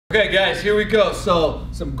Okay guys, here we go. So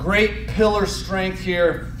some great pillar strength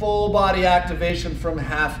here, full body activation from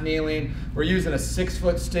half kneeling. We're using a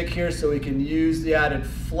 6-foot stick here so we can use the added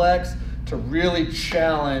flex to really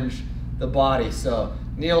challenge the body. So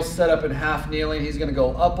Neil's set up in half kneeling. He's gonna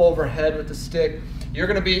go up overhead with the stick. You're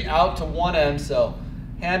gonna be out to one end, so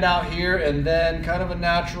hand out here and then kind of a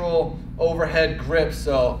natural overhead grip.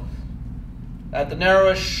 So at the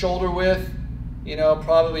narrowest shoulder width, you know,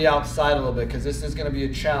 probably outside a little bit because this is going to be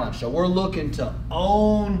a challenge. So we're looking to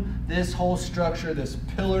own this whole structure, this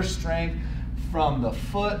pillar strength from the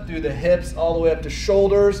foot through the hips all the way up to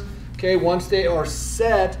shoulders. Okay, once they are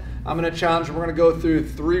set, I'm going to challenge them. We're going to go through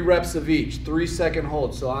 3 reps of each, 3-second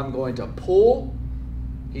hold. So I'm going to pull.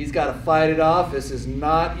 He's got to fight it off. This is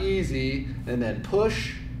not easy. And then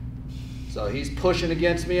push. So he's pushing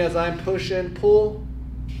against me as I'm pushing, pull.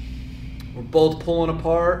 We're both pulling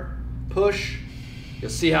apart, push. You'll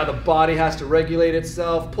see how the body has to regulate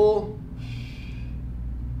itself. Pull.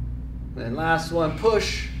 And then last one,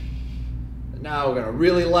 push. And now we're going to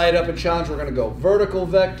really light up and challenge. We're going to go vertical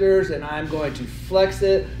vectors, and I'm going to flex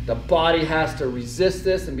it. The body has to resist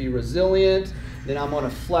this and be resilient. Then I'm going to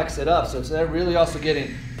flex it up. So it's really also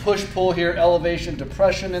getting push-pull here, elevation,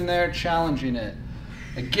 depression in there, challenging it.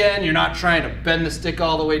 Again, you're not trying to bend the stick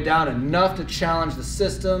all the way down, enough to challenge the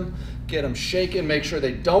system. Get them shaking, make sure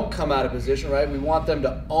they don't come out of position, right? We want them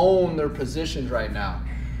to own their positions right now.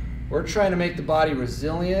 We're trying to make the body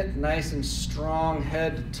resilient, nice and strong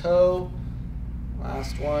head to toe.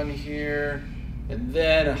 Last one here. And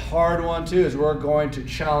then a hard one too is we're going to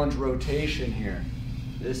challenge rotation here.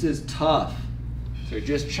 This is tough. So you're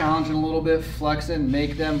just challenging a little bit, flexing,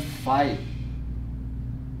 make them fight.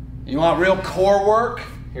 You want real core work?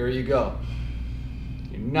 Here you go.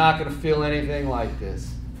 You're not gonna feel anything like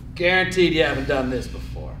this. Guaranteed you haven't done this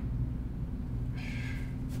before.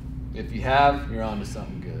 If you have, you're on to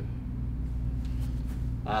something good.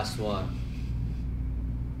 Last one.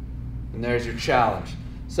 And there's your challenge.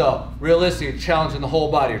 So, realistically, you're challenging the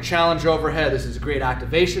whole body. Your challenge overhead. This is a great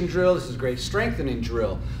activation drill. This is a great strengthening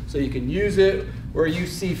drill. So you can use it where you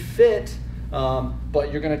see fit,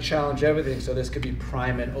 but you're going to challenge everything. So this could be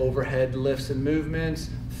priming overhead lifts and movements,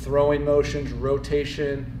 throwing motions,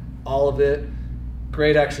 rotation, all of it.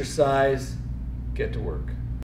 Great exercise. Get to work.